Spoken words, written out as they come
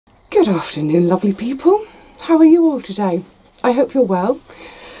Good afternoon, lovely people. How are you all today? I hope you're well.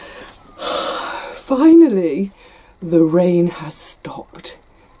 Finally, the rain has stopped.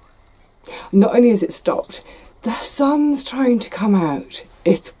 Not only has it stopped, the sun's trying to come out.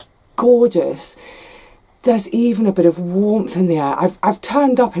 It's gorgeous. There's even a bit of warmth in the air. I've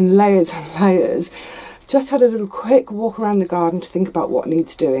turned up in layers and layers. Just had a little quick walk around the garden to think about what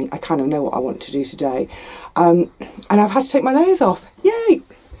needs doing. I kind of know what I want to do today. And I've had to take my layers off. Yay!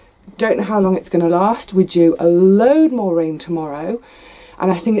 Don't know how long it's going to last. We're due a load more rain tomorrow.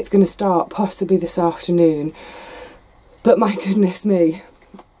 And I think it's going to start possibly this afternoon. But my goodness me.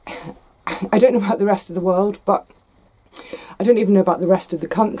 I don't know about the rest of the world, but I don't even know about the rest of the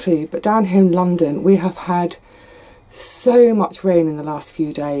country. But down here in London, we have had so much rain in the last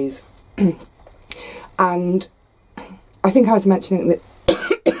few days. And I think I was mentioning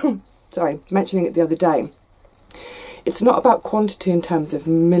that, mentioning it the other day. It's not about quantity in terms of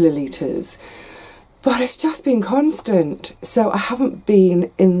millilitres, but it's just been constant. So I haven't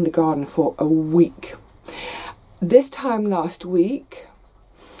been in the garden for a week. This time last week,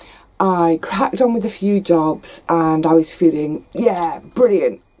 I cracked on with a few jobs and I was feeling, yeah,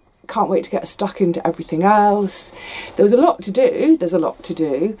 brilliant. Can't wait to get stuck into everything else. There was a lot to do, there's a lot to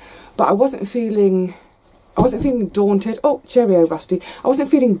do, but I wasn't feeling daunted. Oh, cheerio, Rusty. I wasn't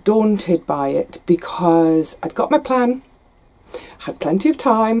feeling daunted by it because I'd got my plan, had plenty of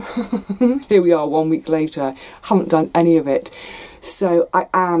time. Here we are 1 week later, haven't done any of it. So I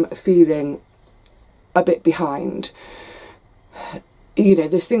am feeling a bit behind. You know,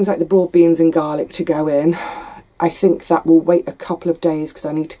 there's things like the broad beans and garlic to go in. I think that will wait a couple of days because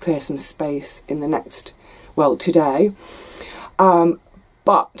I need to clear some space in the next, well, today.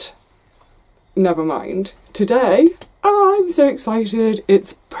 But never mind. Today, I'm so excited.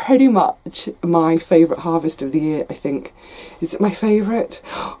 It's pretty much my favourite harvest of the year, I think. Is it my favourite?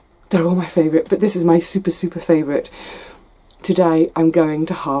 They're all my favourite, but this is my super favourite. Today, I'm going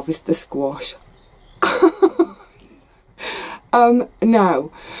to harvest the squash.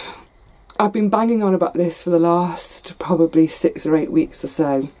 Now, I've been banging on about this for the last probably 6 or 8 weeks or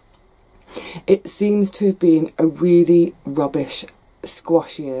so. It seems to have been a really rubbish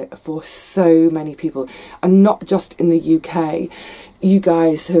squash year for so many people, and not just in the UK. You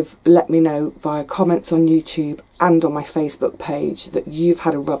guys have let me know via comments on YouTube and on my Facebook page that you've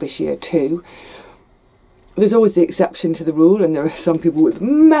had a rubbish year too. There's always the exception to the rule, and there are some people with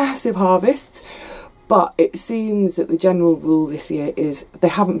massive harvests, but it seems that the general rule this year is they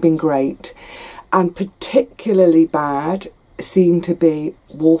haven't been great, and particularly bad seem to be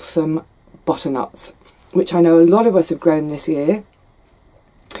Waltham butternuts, which I know a lot of us have grown this year.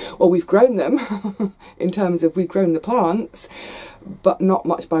 Well, we've grown them in terms of we've grown the plants, but not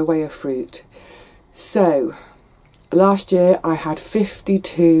much by way of fruit. So last year I had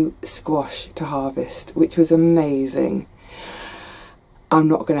 52 squash to harvest, which was amazing. I'm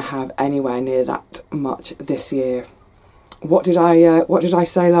not going to have anywhere near that much this year. What did I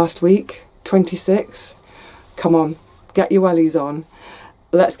say last week? 26? Come on, get your wellies on.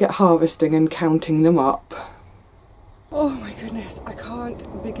 Let's get harvesting and counting them up. Oh my goodness, I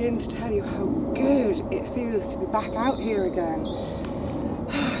can't begin to tell you how good it feels to be back out here again.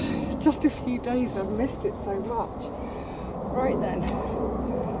 It's just a few days and I've missed it so much. Right then,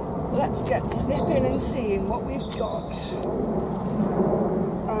 let's get snipping and seeing what we've got.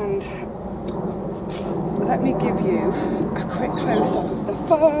 And let me give you a quick close-up of the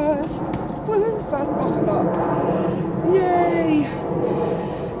first butternut. Yay!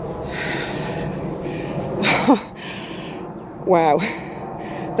 Wow,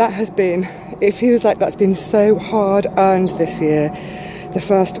 that has been, it feels like that's been so hard earned this year, the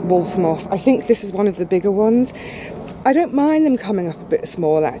first Waltham off. I think this is one of the bigger ones. I don't mind them coming up a bit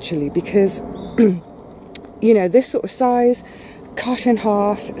small actually, because, you know, this sort of size, cut in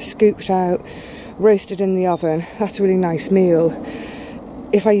half, scooped out, roasted in the oven, that's a really nice meal.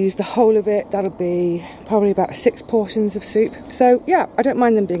 If I use the whole of it, that'll be probably about 6 portions of soup. So yeah, I don't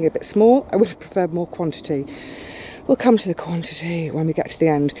mind them being a bit small. I would have preferred more quantity. We'll come to the quantity when we get to the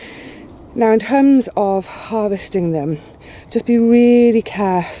end. Now, in terms of harvesting them, just be really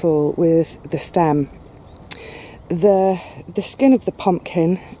careful with the stem. The skin of the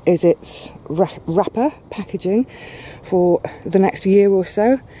pumpkin is its wrapper packaging for the next year or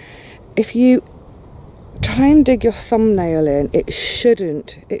so. If you try and dig your thumbnail in, it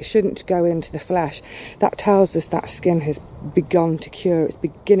shouldn't go into the flesh. That tells us that skin has begun to cure, it's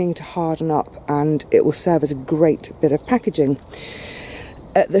beginning to harden up, and it will serve as a great bit of packaging.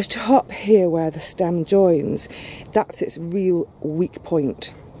 At the top here where the stem joins, that's its real weak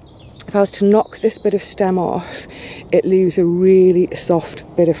point. if I was to knock this bit of stem off, it leaves a really soft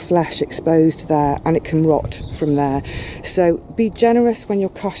bit of flesh exposed there, and it can rot from there. So be generous when you're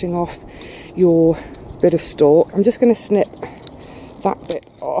cutting off your bit of stalk. I'm just going to snip that bit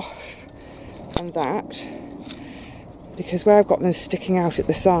off and that, because where I've got them sticking out at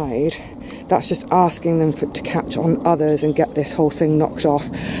the side, that's just asking them to catch on others and get this whole thing knocked off.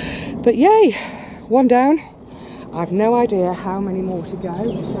 But yay, one down. I've no idea how many more to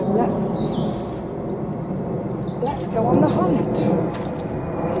go, so let's go on the hunt.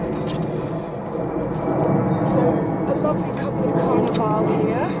 So a lovely couple of carnival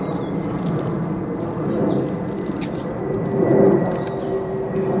here.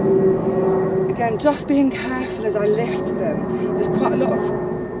 Again, just being careful as I lift them. There's quite a lot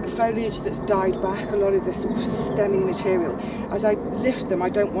of foliage that's died back, a lot of this sort of stemmy material. As I lift them, I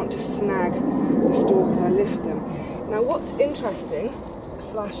don't want to snag the stalk as I lift them. Now what's interesting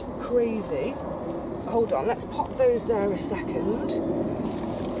slash crazy, hold on, let's pop those there a second.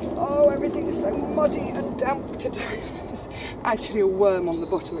 Oh, everything is so muddy and damp today. There's actually a worm on the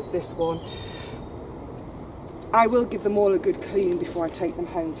bottom of this one. I will give them all a good clean before I take them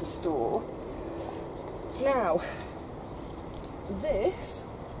home to store. Now, this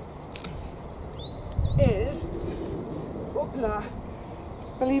is, whoopla,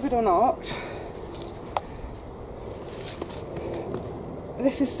 believe it or not,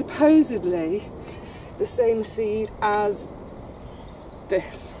 this is supposedly the same seed as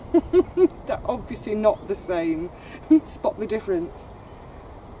this. They're obviously not the same. Spot the difference.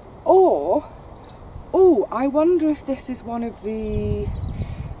 Or, oh, I wonder if this is one of the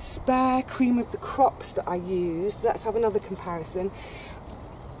spare cream of the crops that I used. Let's have another comparison.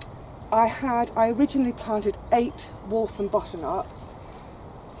 I originally planted 8 Waltham butternuts,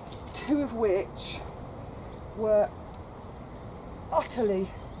 2 of which were utterly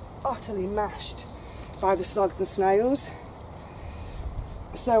mashed by the slugs and snails.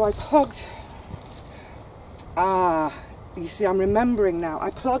 So I plugged, you see, I'm remembering now, I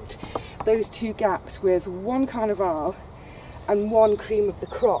plugged those 2 gaps with 1 carnival and 1 cream of the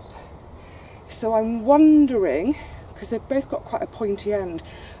crop. So I'm wondering, because they've both got quite a pointy end,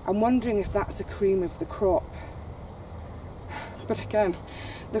 I'm wondering if that's a cream of the crop. But again,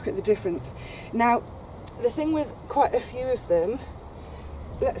 look at the difference. Now, the thing with quite a few of them,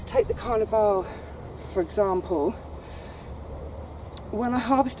 let's take the carnival for example. When I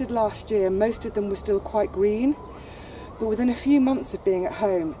harvested last year, most of them were still quite green, but within a few months of being at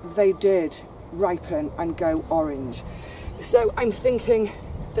home, they did ripen and go orange. So I'm thinking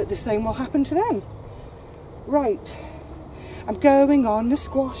that the same will happen to them. Right, I'm going on a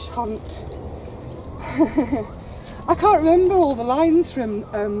squash hunt. I can't remember all the lines from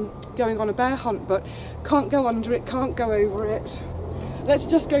going on a bear hunt, but can't go under it, can't go over it. Let's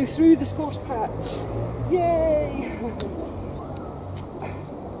just go through the squash patch. Yay!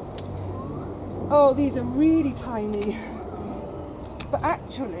 Oh, these are really tiny. But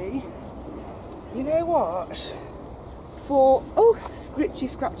actually, you know what? For, oh, scritchy,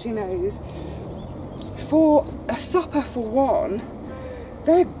 scratchy nose. For a supper for one,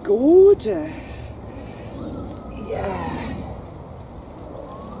 they're gorgeous. Yeah.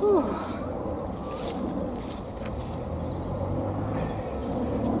 Oh.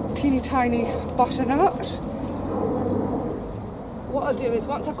 Teeny tiny butternut. What I'll do is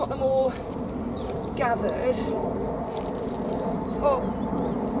once I've got them all gathered,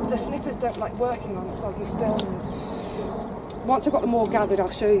 oh, the snippers don't like working on soggy stems. Once I've got them all gathered, I'll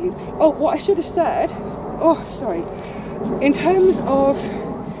show you. Oh, what I should have said, oh, sorry, in terms of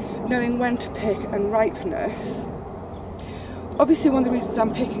knowing when to pick and ripeness, obviously one of the reasons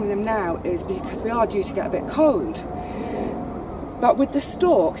I'm picking them now is because we are due to get a bit cold. But with the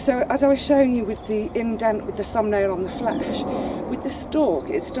stalk, so as I was showing you with the indent with the thumbnail on the flesh, with the stalk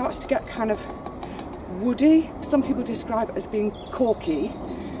it starts to get kind of woody. Some people describe it as being corky.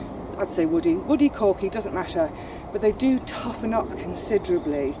 I'd say woody. Woody, corky, doesn't matter. But they do toughen up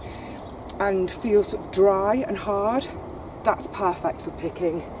considerably and feel sort of dry and hard. That's perfect for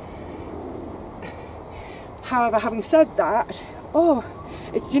picking. However, having said that, oh,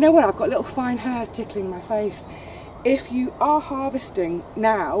 do you know what? I've got little fine hairs tickling my face. If you are harvesting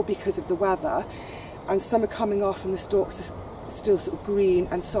now because of the weather and some are coming off and the stalks are still sort of green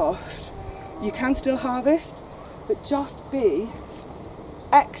and soft, you can still harvest, but just be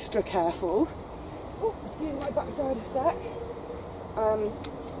extra careful. Oh, excuse my backside a sec.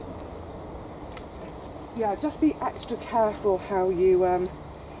 Yeah, just be extra careful how you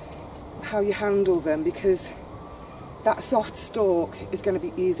handle them, because that soft stalk is going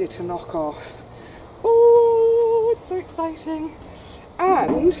to be easier to knock off. Oh, it's so exciting.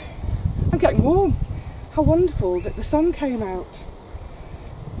 And getting warm. How wonderful that the sun came out.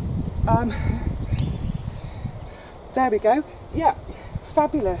 There we go. Yeah,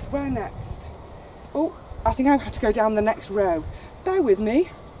 fabulous. Where next? Oh, I think I have to go down the next row. Bear with me.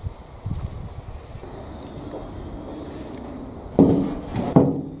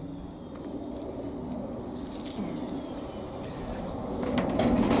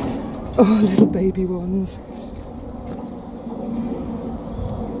 Oh, little baby ones.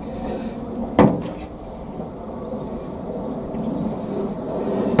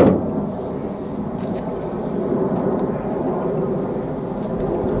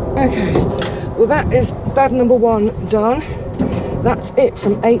 Okay, well that is bed number 1 done. That's it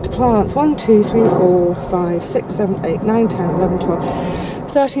from 8 plants. 1, 2, 3, 4, 5, 6, 7, 8, 9, 10, 11,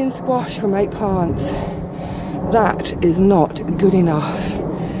 12, 13 squash from 8 plants. That is not good enough.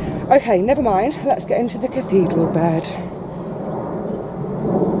 Okay, never mind. Let's get into the cathedral bed.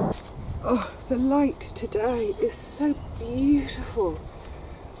 Oh, the light today is so beautiful.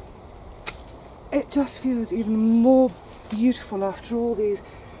 It just feels even more beautiful after all these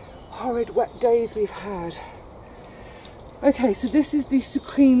horrid wet days we've had. Okay, so this is the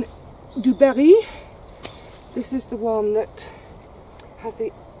Sucrine du Berry. This is the one that has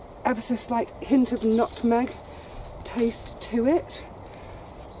the ever so slight hint of nutmeg taste to it.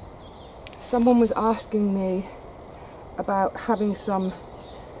 Someone was asking me about having some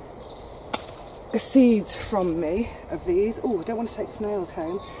seeds from me of these. Oh, I don't want to take snails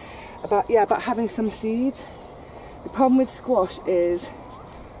home. About having some seeds. The problem with squash is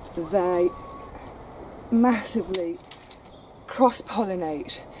they massively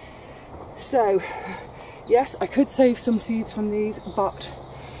cross-pollinate. So, yes, I could save some seeds from these, but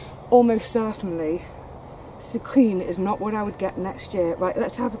almost certainly Sucrine is not what I would get next year. Right,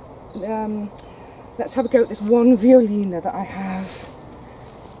 let's have a go at this one Violina that I have.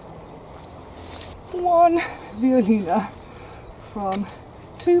 One Violina from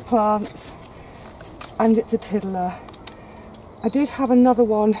 2 plants, and it's a tiddler. I did have another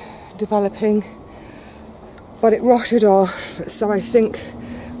one developing, but it rotted off, so I think,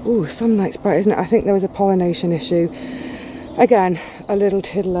 oh, sunlight's bright, isn't it? I think there was a pollination issue. Again, a little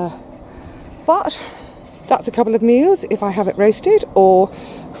tiddler. But that's a couple of meals if I have it roasted, or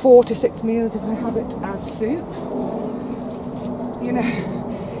 4 to 6 meals if I have it as soup. You know,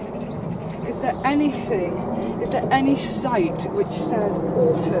 is there any sight which says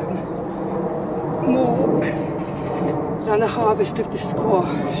autumn more than the harvest of the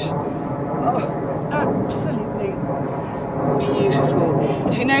squash? Oh, absolutely beautiful.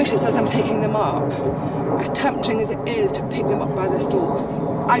 If you notice, as I'm picking them up, as tempting as it is to pick them up by their stalks,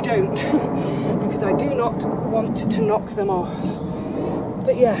 I don't, because I do not want to knock them off.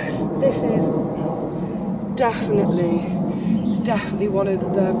 But yes, this is definitely one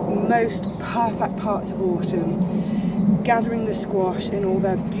of the most perfect parts of autumn. Gathering the squash in all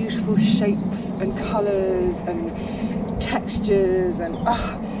their beautiful shapes and colours and textures, and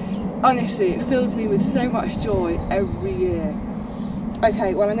honestly, it fills me with so much joy every year.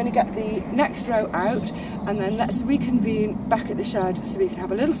 Okay, well, I'm going to get the next row out, and then let's reconvene back at the shed so we can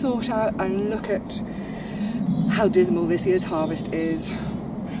have a little sort out and look at how dismal this year's harvest is.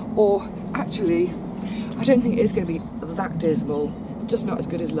 Or actually, I don't think it is going to be that dismal, just not as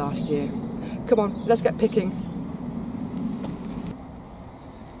good as last year. Come on, let's get picking.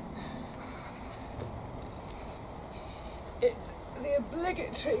 It's the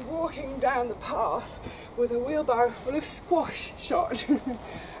obligatory walking down the path with a wheelbarrow full of squash shot.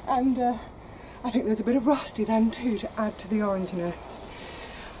 And I think there's a bit of rusty then too to add to the orangeness.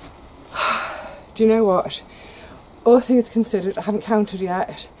 Do you know what? All things considered, I haven't counted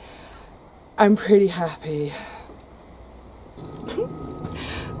yet. I'm pretty happy.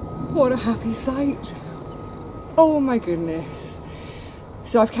 What a happy sight. Oh my goodness.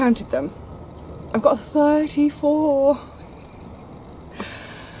 So I've counted them. I've got 34.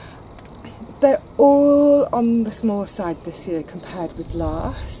 They're all on the small side this year compared with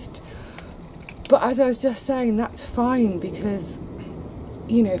last. But as I was just saying, that's fine because,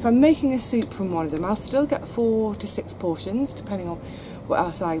 you know, if I'm making a soup from one of them, I'll still get 4 to 6 portions, depending on what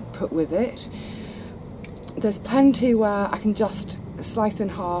else I put with it. There's plenty where I can just slice in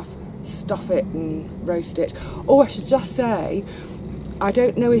half, stuff it and roast it. Or I should just say, I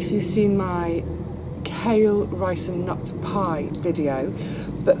don't know if you've seen my kale, rice and nuts pie video,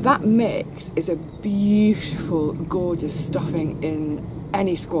 but that mix is a beautiful, gorgeous stuffing in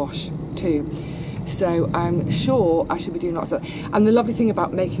any squash too. So I'm sure I should be doing lots of that. And the lovely thing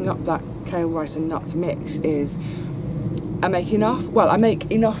about making up that kale, rice and nuts mix is I make enough, well, I make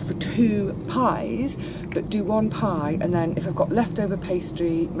enough for 2 pies, but do 1 pie, and then if I've got leftover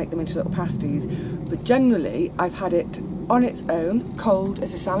pastry, make them into little pasties. But generally, I've had it on its own, cold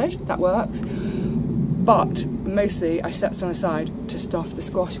as a salad, that works. But mostly I set some aside to stuff the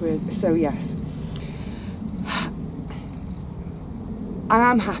squash with, so yes. I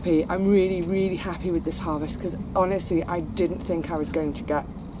am happy, I'm really, really happy with this harvest, because honestly, I didn't think I was going to get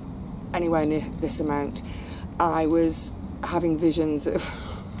anywhere near this amount. I was having visions of,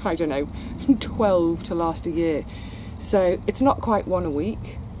 I don't know, 12 to last a year. So it's not quite 1 a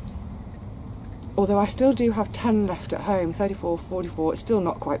week, although I still do have 10 left at home, 34, 44, it's still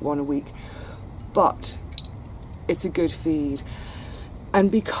not quite 1 a week, but it's a good feed.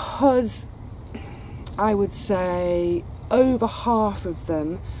 And because I would say over half of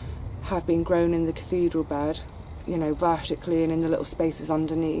them have been grown in the cathedral bed, you know, vertically and in the little spaces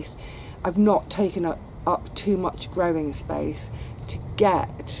underneath, I've not taken up too much growing space to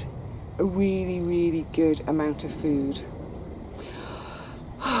get a really, really good amount of food.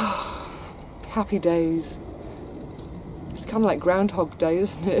 Happy days. It's kind of like Groundhog Day,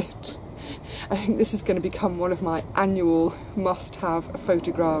 isn't it? I think this is going to become one of my annual must-have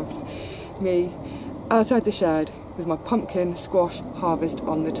photographs. Me outside the shed with my pumpkin squash harvest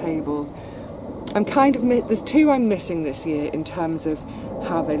on the table. I'm kind of, there's 2 I'm missing this year in terms of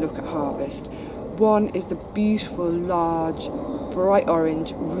how they look at harvest. One is the beautiful, large, bright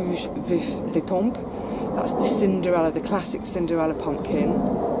orange Rouge Vif de Tombe. That's the Cinderella, the classic Cinderella pumpkin.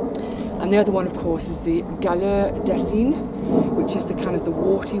 And the other one, of course, is the Galeur d'Essine, which is the kind of the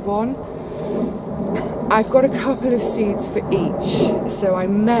warty one. I've got a couple of seeds for each, so I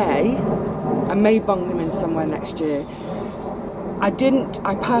may bung them in somewhere next year. I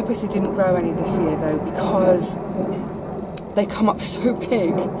purposely didn't grow any this year though, because they come up so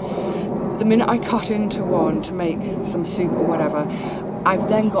big. The minute I cut into one to make some soup or whatever, I've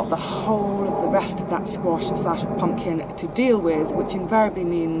then got the whole of the rest of that squash / pumpkin to deal with, which invariably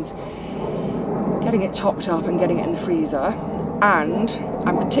means getting it chopped up and getting it in the freezer. And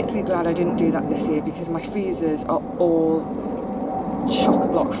I'm particularly glad I didn't do that this year, because my freezers are all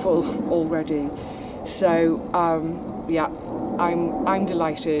chock-a-block full already. So yeah, I'm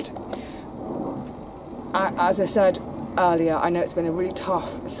delighted. As I said earlier, I know it's been a really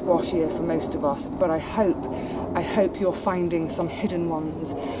tough squash year for most of us, but I hope you're finding some hidden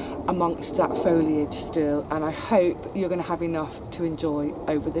ones amongst that foliage still, and I hope you're going to have enough to enjoy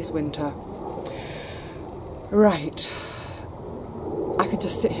over this winter. Right. I could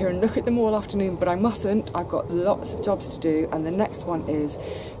just sit here and look at them all afternoon, but I mustn't. I've got lots of jobs to do, and the next one is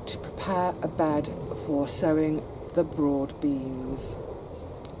to prepare a bed for sowing the broad beans.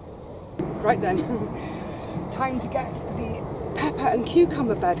 Right then, time to get the pepper and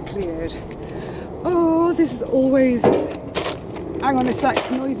cucumber bed cleared. Oh, this is always, hang on a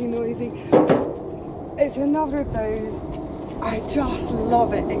sec, noisy. It's another of those, I just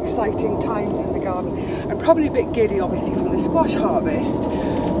love it, exciting times in the garden. I'm probably a bit giddy obviously from the squash harvest,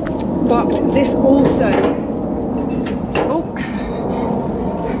 but this also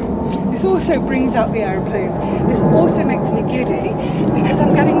brings out the aeroplanes. This also makes me giddy because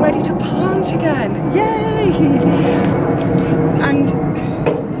I'm getting ready to plant again. Yay! And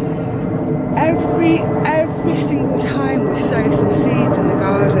every single time we sow some seeds in the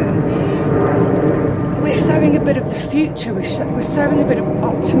garden, we're sowing a bit of the future, we're sowing a bit of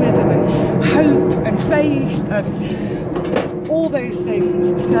optimism and hope and faith and all those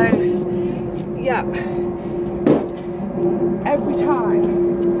things. So yeah, every time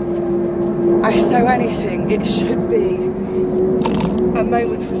I sow anything, it should be a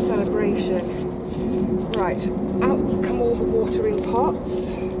moment for celebration. Right, out come all the watering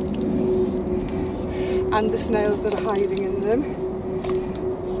pots and the snails that are hiding in them.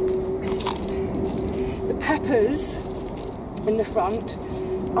 The peppers in the front,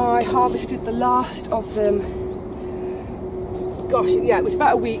 I harvested the last of them, gosh, yeah, it was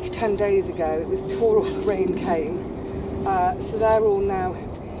about a week, 10 days ago. It was before all the rain came. So they're all now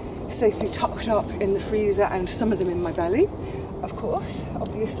safely tucked up in the freezer, and some of them in my belly, of course,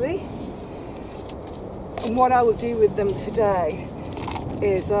 obviously. And what I will do with them today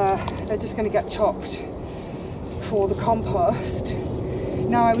is they're just going to get chopped for the compost.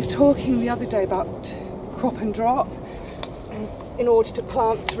 Now, I was talking the other day about crop and drop in order to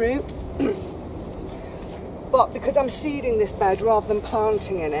plant through, but because I'm seeding this bed rather than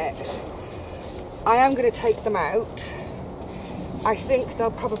planting in it, I am going to take them out. I think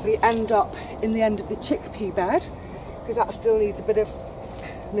they'll probably end up in the end of the chickpea bed, because that still needs a bit of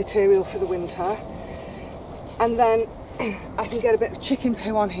material for the winter. And then I can get a bit of chicken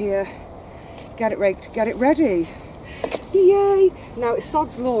poo on here, get it raked, get it ready. Yay! Now it's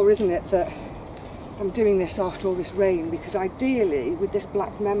sod's law, isn't it, that I'm doing this after all this rain, because ideally with this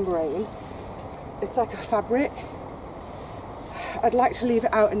black membrane, it's like a fabric. I'd like to leave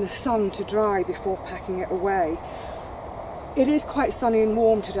it out in the sun to dry before packing it away. It is quite sunny and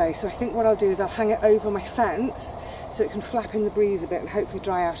warm today, so I think what I'll do is I'll hang it over my fence so it can flap in the breeze a bit and hopefully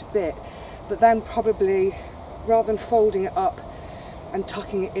dry out a bit. But then probably, rather than folding it up and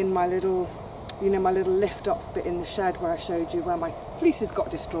tucking it in my little, you know, my little lift up bit in the shed where I showed you where my fleeces got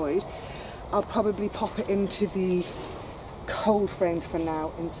destroyed, I'll probably pop it into the cold frame for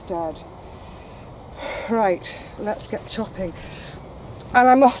now instead. Right, let's get chopping. And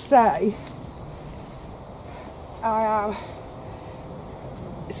I must say, I am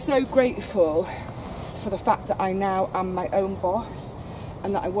so grateful for the fact that I now am my own boss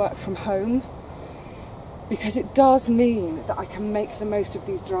and that I work from home, because it does mean that I can make the most of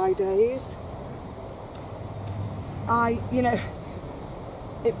these dry days. You know,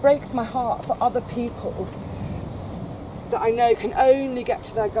 it breaks my heart for other people that I know can only get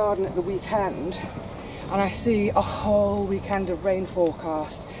to their garden at the weekend, and I see a whole weekend of rain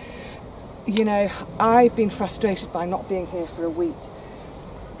forecast. You know, I've been frustrated by not being here for a week,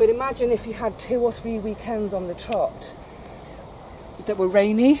 but imagine if you had 2 or 3 weekends on the trot that were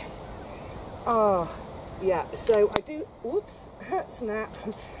rainy. Yeah, so I do, whoops, snap.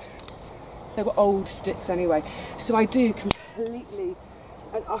 They were old sticks anyway. So I do completely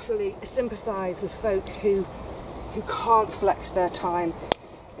and utterly sympathise with folk who can't flex their time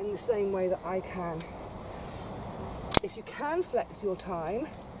in the same way that I can. If you can flex your time,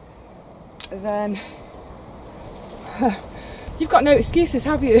 then you've got no excuses,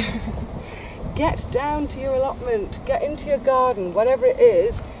 have you? Get down to your allotment, get into your garden, whatever it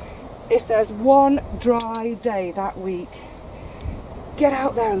is. If there's one dry day that week, get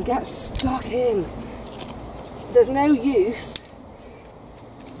out there and get stuck in. There's no use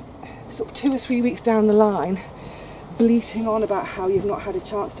sort of 2 or 3 weeks down the line bleating on about how you've not had a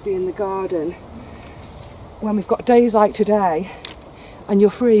chance to be in the garden when we've got days like today and you're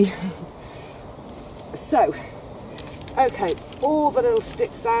free. So, okay, all the little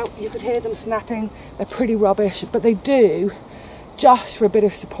sticks out, you could hear them snapping. They're pretty rubbish, but they do just for a bit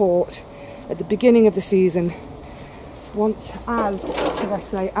of support at the beginning of the season,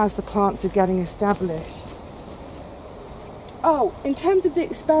 as the plants are getting established. Oh, in terms of the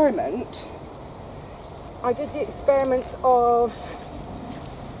experiment, I did the experiment of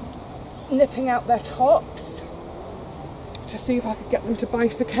nipping out their tops to see if I could get them to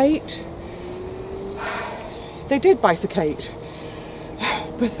bifurcate. They did bifurcate,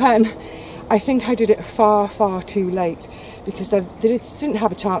 but then I think I did it far, far too late, because they didn't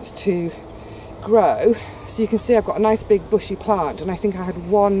have a chance to grow. So you can see I've got a nice big bushy plant, and I think I had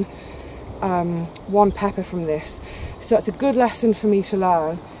one pepper from this. So it's a good lesson for me to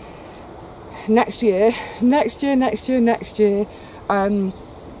learn. Next year,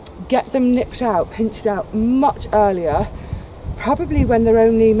 get them nipped out, pinched out much earlier, probably when they're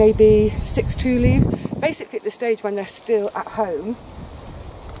only maybe 6 true leaves, basically at the stage when they're still at home.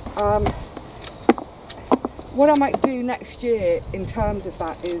 What I might do next year in terms of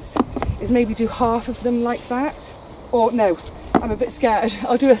that is maybe do half of them like that. Or no, I'm a bit scared.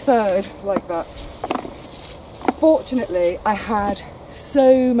 I'll do a third like that. Fortunately, I had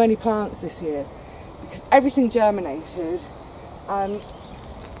so many plants this year because everything germinated, and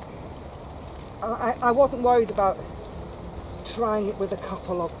I wasn't worried about trying it with a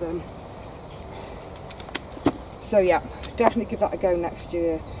couple of them. So yeah, definitely give that a go next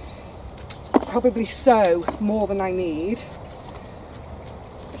year. Probably sow more than I need,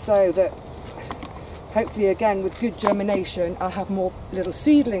 so that hopefully again with good germination I'll have more little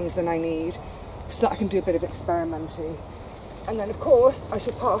seedlings than I need, so that I can do a bit of experimenting. And then of course I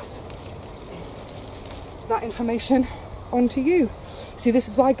shall pass that information on to you. See, this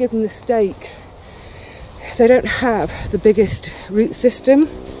is why I give them the stake. They don't have the biggest root system.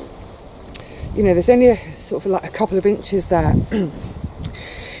 You know, there's only a sort of like a couple of inches there.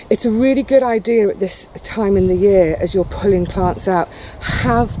 It's a really good idea at this time in the year, as you're pulling plants out,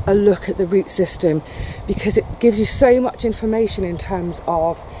 have a look at the root system, because it gives you so much information in terms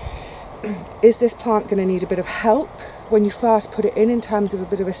of, is this plant going to need a bit of help when you first put it in terms of a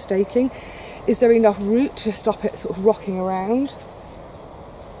bit of a staking? Is there enough root to stop it sort of rocking around?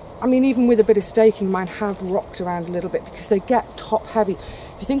 I mean, even with a bit of staking, mine have rocked around a little bit because they get top heavy.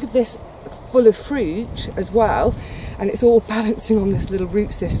 If you think of this full of fruit as well, and it's all balancing on this little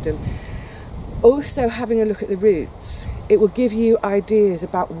root system. Also having a look at the roots, it will give you ideas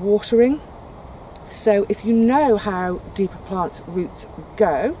about watering. So if you know how deep a plant's roots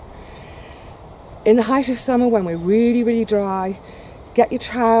go, in the height of summer when we're really, really dry, get your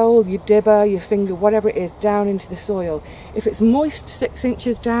trowel, your dibber, your finger, whatever it is, down into the soil. If it's moist 6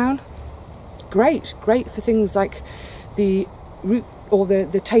 inches down, great for things like the root or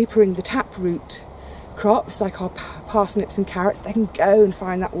the tapering, the taproot crops like our parsnips and carrots. They can go and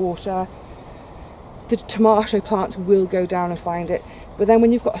find that water. The tomato plants will go down and find it. But then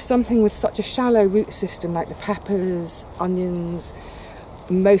when you've got something with such a shallow root system like the peppers, onions,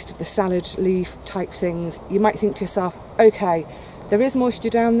 most of the salad leaf type things, you might think to yourself, okay, there is moisture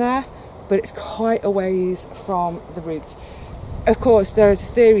down there, but it's quite a ways from the roots. Of course, there is a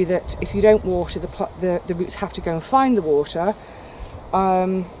theory that if you don't water, the roots have to go and find the water.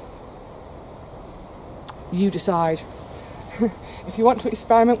 You decide. If you want to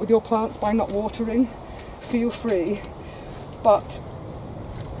experiment with your plants by not watering, feel free. But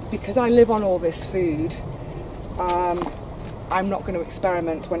because I live on all this food, I'm not going to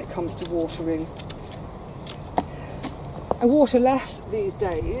experiment when it comes to watering. I water less these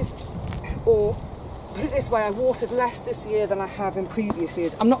days, or put it this way, I watered less this year than I have in previous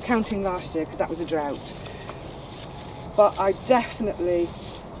years. I'm not counting last year because that was a drought. But I definitely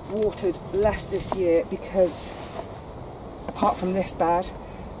watered less this year because, apart from this bed,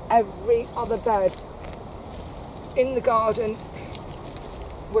 every other bed in the garden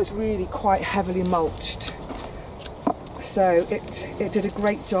was really quite heavily mulched. So it did a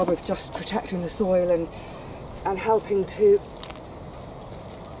great job of just protecting the soil and helping to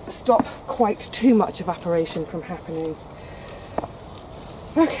stop quite too much evaporation from happening.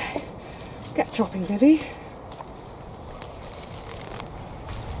 Okay, get chopping, Vivi.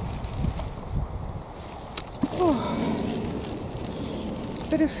 Oh,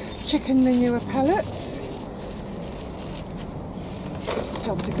 bit of chicken manure pellets.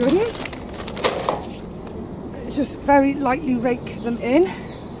 Job's a good one. Just very lightly rake them in.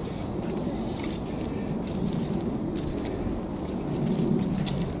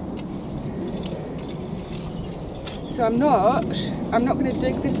 So I'm not going to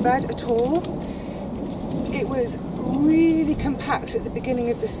dig this bed at all. It was really compact at the beginning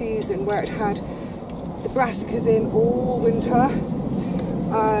of the season where it had the brassicas in all winter.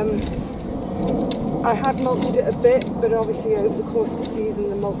 I had mulched it a bit, but obviously over the course of the season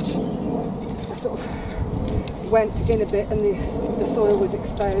the mulch sort of went in a bit and the soil was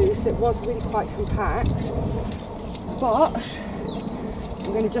exposed. It was really quite compact, but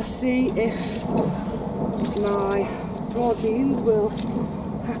I'm going to just see if my broad beans will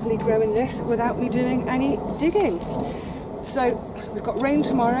happily grow in this without me doing any digging. So we've got rain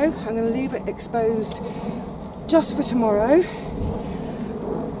tomorrow. I'm going to leave it exposed just for tomorrow.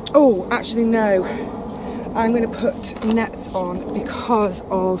 Oh, actually no, I'm going to put nets on because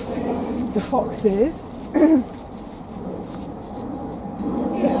of the foxes.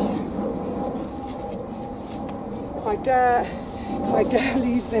 If I dare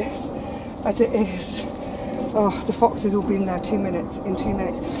leave this as it is, oh, the foxes will be in there in 2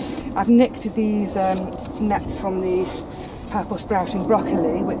 minutes. I've nicked these nets from the purple sprouting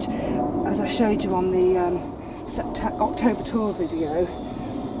broccoli, which, as I showed you on the October tour video,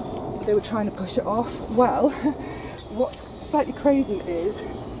 they were trying to push it off. Well, what's slightly crazy is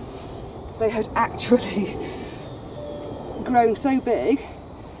they had actually grown so big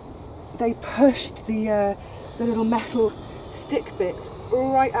they pushed the little metal stick bits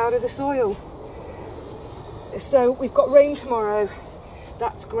right out of the soil. So we've got rain tomorrow.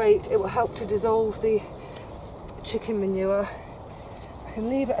 That's great. It will help to dissolve the chicken manure. I can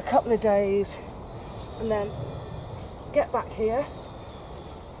leave it a couple of days and then get back here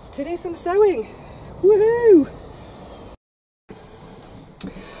to do some sowing. Woohoo!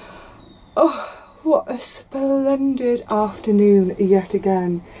 Oh, what a splendid afternoon yet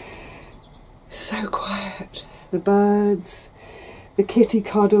again. So quiet. The birds, the kitty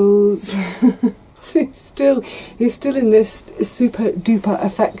cuddles. He's still in this super duper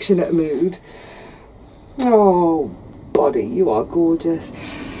affectionate mood. Oh, body, you are gorgeous.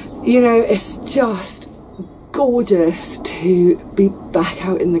 You know, it's just gorgeous to be back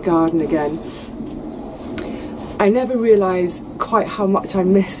out in the garden again. I never realise quite how much I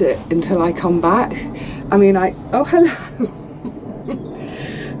miss it until I come back. I mean, oh, hello.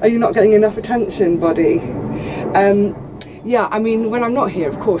 Are you not getting enough attention, buddy? Yeah, I mean, when I'm not here,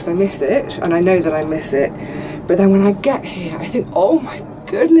 of course, I miss it, and I know that I miss it. But then when I get here, I think, oh my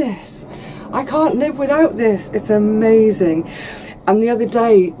goodness, I can't live without this. It's amazing. And the other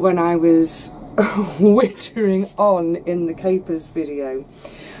day when I was wittering on in the capers video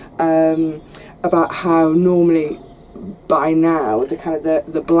about how normally by now the kind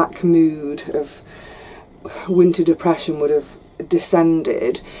of the black mood of winter depression would have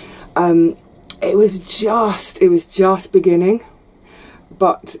descended, it was just beginning,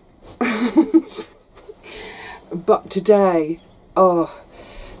 but but today, oh,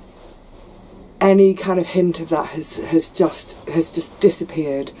 any kind of hint of that has just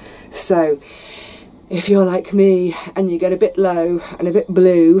disappeared. So if you're like me and you get a bit low and a bit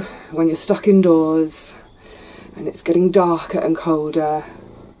blue when you're stuck indoors and it's getting darker and colder,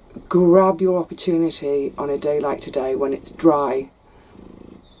 grab your opportunity on a day like today when it's dry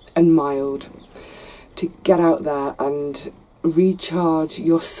and mild to get out there and recharge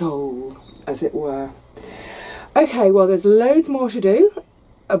your soul, as it were. Okay, well, there's loads more to do,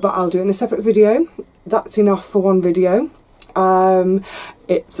 but I'll do it in a separate video. That's enough for one video.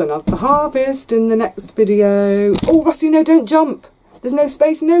 It's another harvest in the next video. Oh, Rusty, no, don't jump. There's no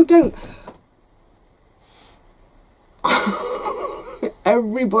space. No, don't.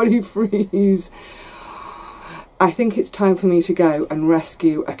 Everybody freeze. I think it's time for me to go and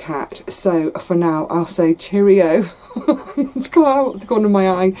rescue a cat. So for now, I'll say cheerio. It's come out the corner of my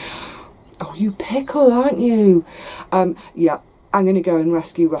eye. Oh, you pickle, aren't you? Yeah, I'm going to go and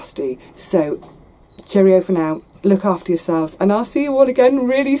rescue Rusty. So cheerio for now. Look after yourselves, and I'll see you all again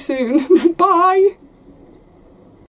really soon. Bye.